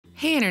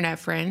Hey internet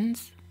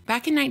friends!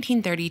 Back in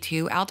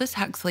 1932, Aldous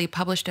Huxley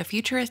published a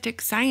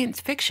futuristic science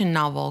fiction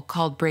novel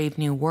called Brave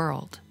New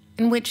World,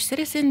 in which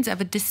citizens of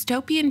a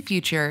dystopian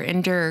future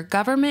endure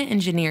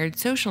government-engineered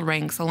social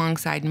ranks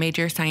alongside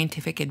major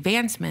scientific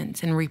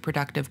advancements in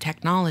reproductive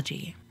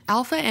technology.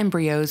 Alpha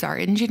embryos are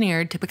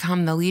engineered to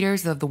become the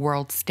leaders of the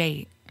world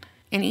state,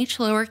 and each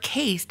lower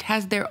caste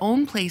has their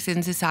own place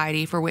in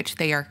society for which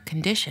they are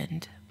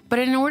conditioned. But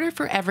in order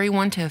for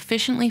everyone to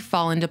efficiently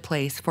fall into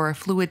place for a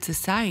fluid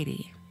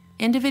society,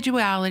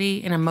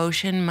 individuality and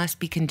emotion must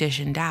be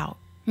conditioned out,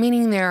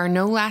 meaning there are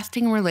no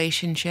lasting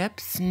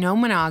relationships, no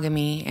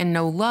monogamy, and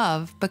no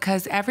love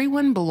because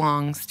everyone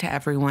belongs to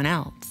everyone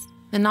else.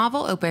 The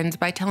novel opens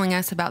by telling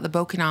us about the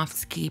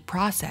Bokanovsky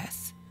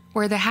process,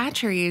 where the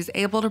hatchery is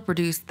able to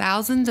produce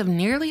thousands of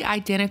nearly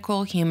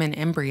identical human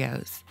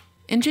embryos,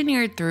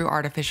 engineered through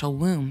artificial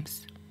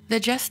wombs. The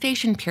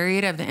gestation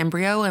period of the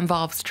embryo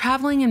involves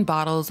traveling in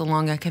bottles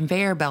along a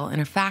conveyor belt in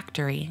a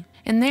factory,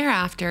 and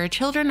thereafter,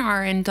 children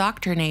are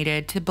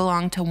indoctrinated to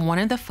belong to one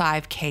of the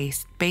 5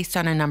 castes based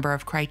on a number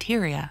of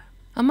criteria.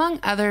 Among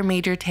other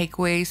major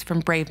takeaways from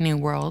Brave New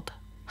World,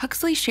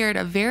 Huxley shared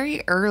a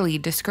very early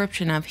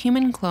description of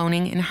human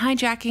cloning and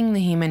hijacking the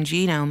human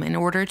genome in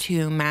order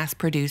to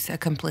mass-produce a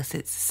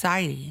complicit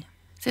society.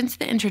 Since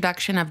the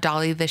introduction of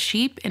Dolly the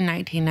sheep in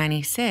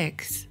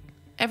 1996,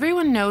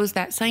 everyone knows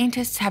that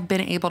scientists have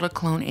been able to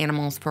clone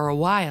animals for a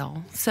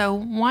while, so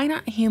why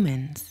not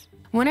humans?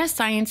 When has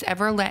science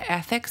ever let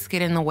ethics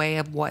get in the way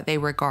of what they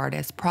regard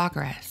as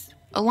progress?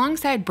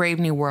 Alongside Brave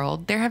New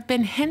World, there have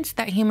been hints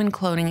that human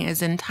cloning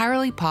is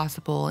entirely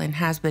possible and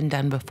has been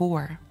done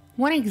before.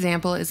 One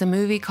example is a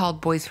movie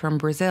called Boys from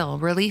Brazil,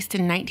 released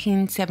in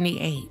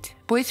 1978.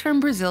 Boys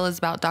from Brazil is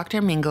about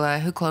Dr. Mengele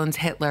who clones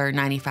Hitler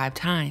 95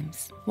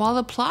 times. While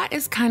the plot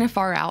is kind of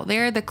far out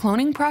there, the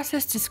cloning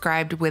process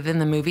described within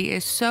the movie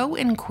is so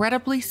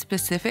incredibly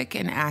specific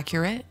and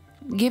accurate,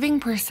 giving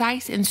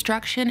precise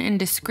instruction and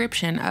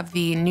description of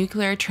the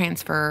nuclear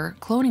transfer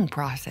cloning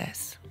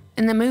process.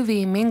 In the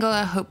movie,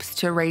 Mengele hopes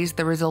to raise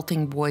the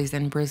resulting boys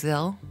in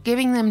Brazil,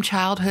 giving them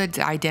childhoods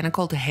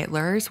identical to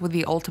Hitler's with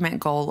the ultimate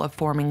goal of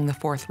forming the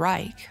Fourth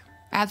Reich.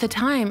 At the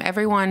time,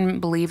 everyone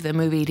believed the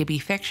movie to be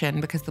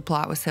fiction because the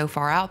plot was so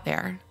far out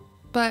there.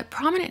 But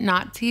prominent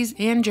Nazis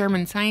and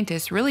German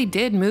scientists really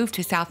did move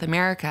to South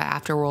America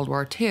after World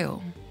War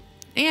II,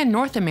 and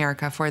North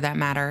America for that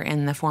matter,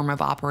 in the form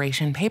of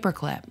Operation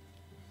Paperclip.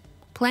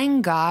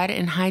 Playing God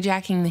and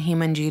hijacking the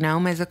human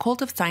genome is a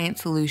cult of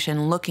science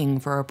solution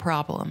looking for a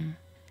problem.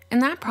 And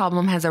that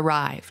problem has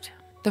arrived: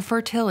 the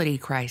fertility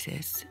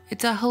crisis.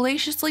 It's a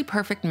hellaciously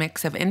perfect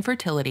mix of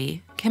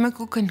infertility,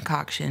 chemical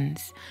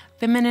concoctions,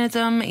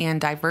 feminism,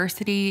 and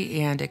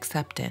diversity and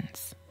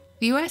acceptance.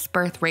 The US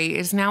birth rate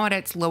is now at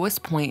its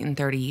lowest point in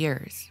 30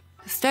 years.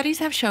 Studies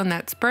have shown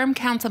that sperm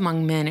counts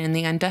among men in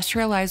the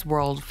industrialized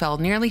world fell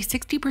nearly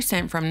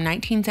 60% from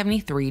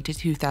 1973 to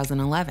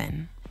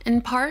 2011.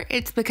 In part,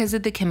 it's because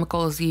of the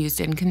chemicals used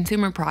in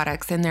consumer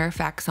products and their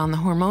effects on the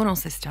hormonal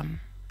system.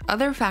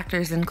 Other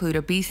factors include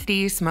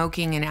obesity,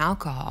 smoking, and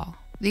alcohol.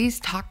 These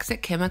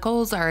toxic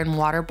chemicals are in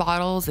water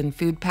bottles and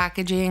food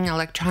packaging,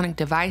 electronic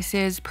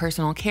devices,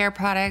 personal care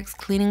products,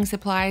 cleaning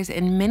supplies,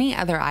 and many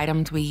other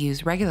items we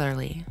use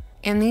regularly.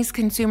 And these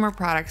consumer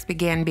products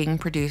began being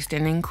produced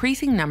in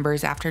increasing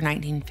numbers after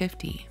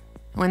 1950,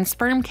 when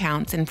sperm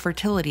counts and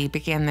fertility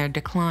began their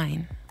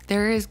decline.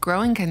 There is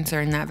growing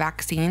concern that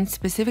vaccines,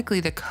 specifically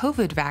the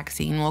COVID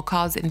vaccine, will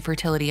cause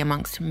infertility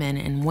amongst men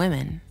and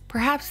women.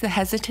 Perhaps the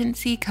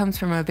hesitancy comes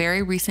from a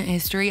very recent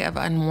history of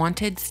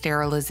unwanted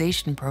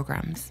sterilization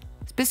programs,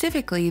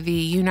 specifically the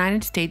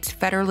United States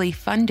federally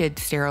funded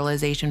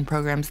sterilization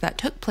programs that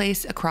took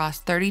place across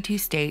 32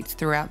 states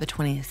throughout the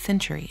 20th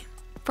century.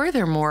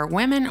 Furthermore,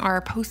 women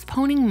are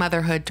postponing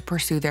motherhood to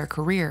pursue their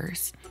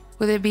careers,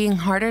 with it being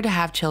harder to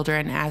have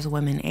children as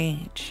women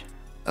age.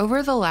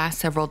 Over the last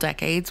several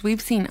decades, we've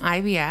seen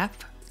IVF,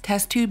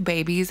 test tube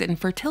babies, and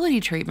fertility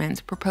treatments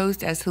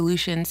proposed as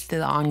solutions to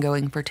the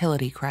ongoing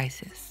fertility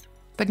crisis.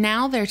 But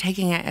now they're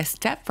taking it a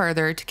step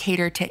further to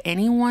cater to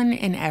anyone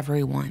and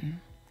everyone.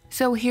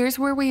 So here's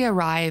where we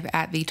arrive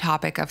at the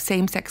topic of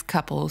same-sex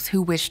couples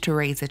who wish to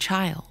raise a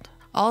child.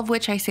 All of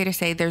which I say to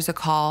say there's a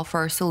call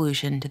for a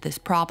solution to this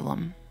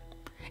problem.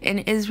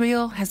 And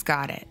Israel has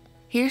got it.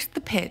 Here's the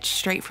pitch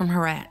straight from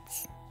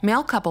Haaretz.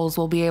 Male couples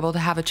will be able to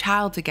have a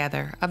child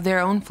together of their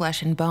own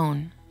flesh and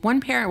bone. One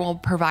parent will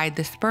provide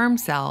the sperm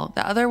cell,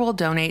 the other will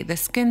donate the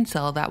skin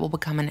cell that will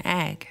become an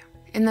egg.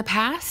 In the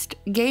past,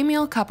 gay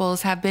male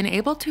couples have been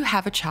able to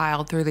have a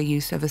child through the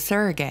use of a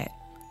surrogate,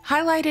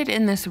 highlighted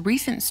in this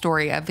recent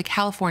story of the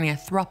California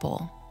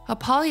throuple, a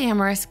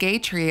polyamorous gay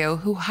trio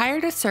who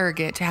hired a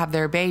surrogate to have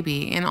their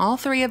baby, and all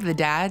 3 of the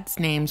dads'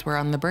 names were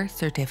on the birth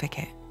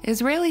certificate.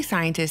 Israeli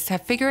scientists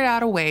have figured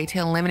out a way to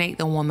eliminate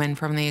the woman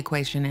from the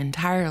equation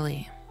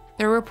entirely.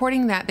 They're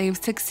reporting that they've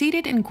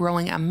succeeded in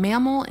growing a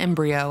mammal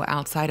embryo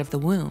outside of the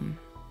womb,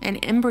 an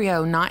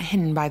embryo not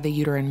hidden by the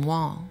uterine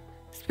wall.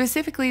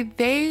 Specifically,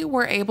 they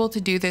were able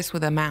to do this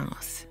with a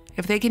mouse.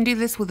 If they can do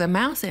this with a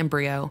mouse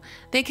embryo,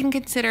 they can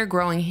consider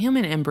growing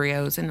human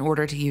embryos in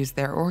order to use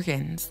their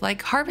organs,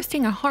 like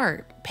harvesting a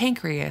heart,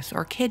 pancreas,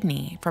 or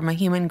kidney from a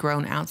human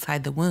grown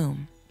outside the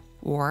womb.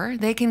 Or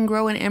they can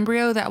grow an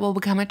embryo that will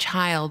become a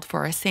child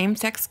for a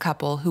same-sex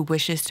couple who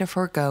wishes to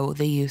forego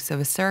the use of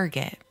a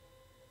surrogate.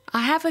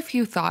 I have a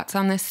few thoughts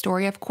on this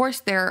story. Of course,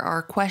 there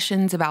are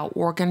questions about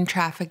organ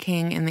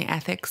trafficking and the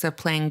ethics of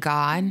playing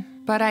God,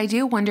 but I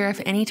do wonder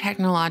if any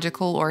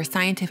technological or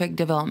scientific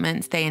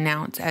developments they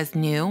announce as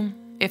new,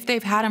 if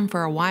they've had them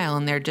for a while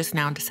and they're just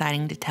now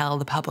deciding to tell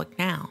the public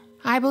now.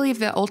 I believe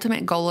the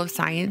ultimate goal of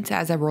science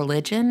as a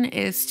religion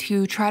is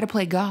to try to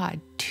play God,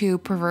 to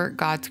pervert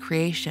God's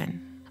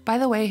creation. By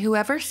the way,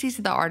 whoever sees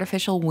the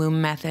artificial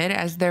womb method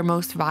as their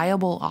most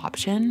viable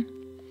option,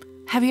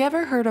 have you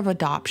ever heard of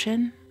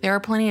adoption? There are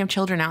plenty of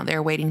children out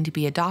there waiting to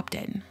be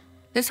adopted.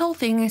 This whole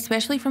thing,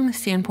 especially from the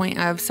standpoint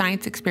of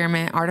science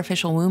experiment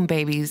artificial womb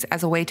babies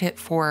as a way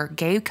for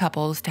gay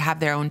couples to have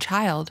their own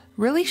child,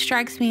 really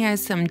strikes me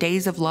as some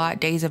Days of Lot,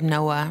 Days of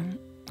Noah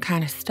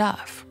kind of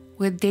stuff.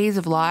 With Days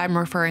of Lot, I'm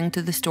referring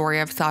to the story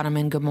of Sodom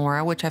and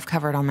Gomorrah, which I've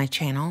covered on my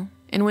channel.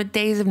 And with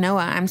Days of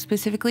Noah, I'm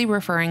specifically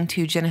referring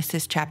to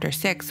Genesis chapter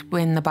 6,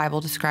 when the Bible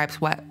describes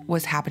what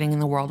was happening in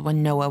the world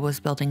when Noah was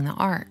building the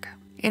ark.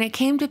 And it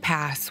came to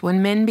pass,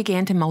 when men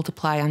began to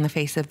multiply on the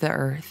face of the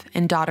earth,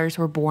 and daughters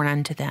were born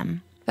unto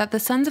them, that the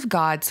sons of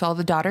God saw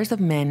the daughters of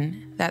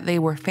men, that they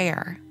were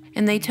fair,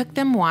 and they took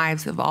them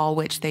wives of all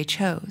which they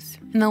chose.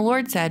 And the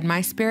Lord said,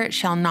 My spirit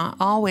shall not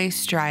always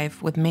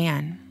strive with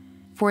man,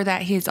 for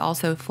that he is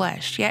also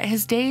flesh, yet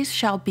his days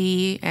shall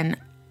be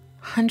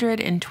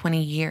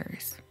 120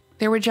 years.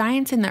 There were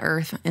giants in the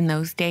earth in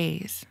those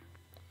days,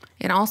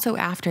 and also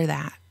after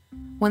that,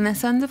 when the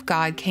sons of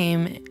God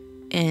came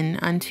in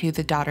unto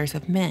the daughters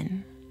of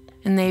men,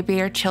 and they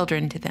bare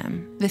children to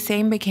them. The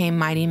same became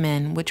mighty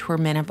men, which were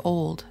men of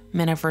old,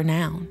 men of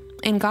renown.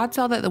 And God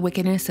saw that the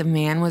wickedness of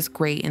man was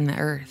great in the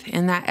earth,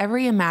 and that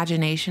every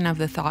imagination of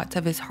the thoughts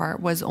of his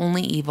heart was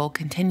only evil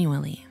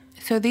continually.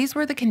 So these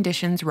were the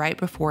conditions right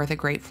before the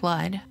great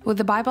flood, with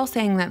the Bible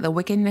saying that the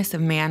wickedness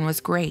of man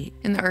was great,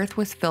 and the earth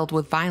was filled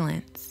with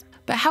violence.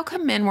 But how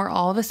come men were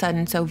all of a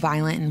sudden so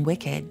violent and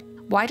wicked?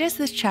 Why does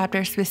this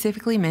chapter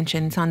specifically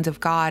mention sons of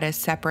God as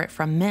separate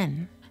from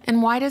men?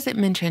 And why does it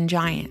mention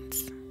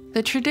giants?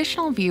 The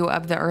traditional view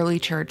of the early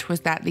church was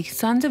that the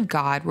sons of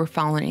God were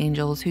fallen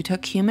angels who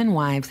took human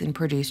wives and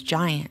produced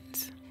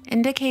giants,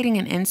 indicating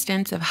an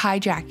instance of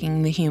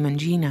hijacking the human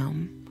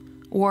genome.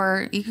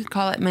 Or you could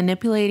call it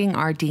manipulating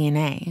our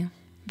DNA,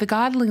 the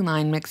godly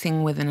line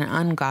mixing with an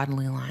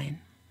ungodly line.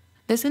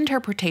 This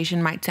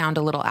interpretation might sound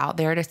a little out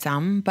there to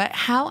some, but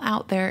how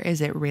out there is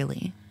it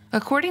really?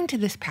 According to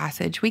this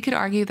passage, we could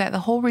argue that the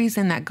whole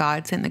reason that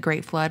God sent the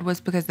Great Flood was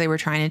because they were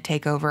trying to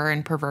take over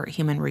and pervert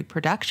human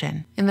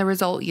reproduction, and the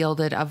result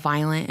yielded a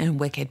violent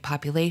and wicked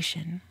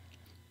population.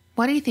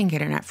 What do you think,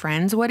 internet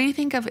friends? What do you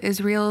think of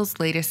Israel's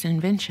latest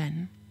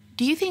invention?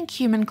 Do you think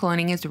human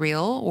cloning is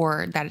real,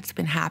 or that it's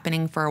been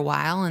happening for a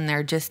while and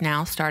they're just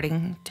now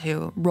starting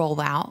to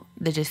roll out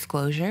the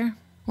disclosure?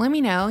 Let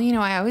me know.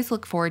 I always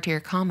look forward to your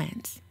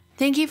comments.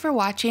 Thank you for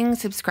watching,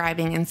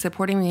 subscribing, and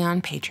supporting me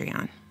on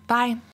Patreon. Bye.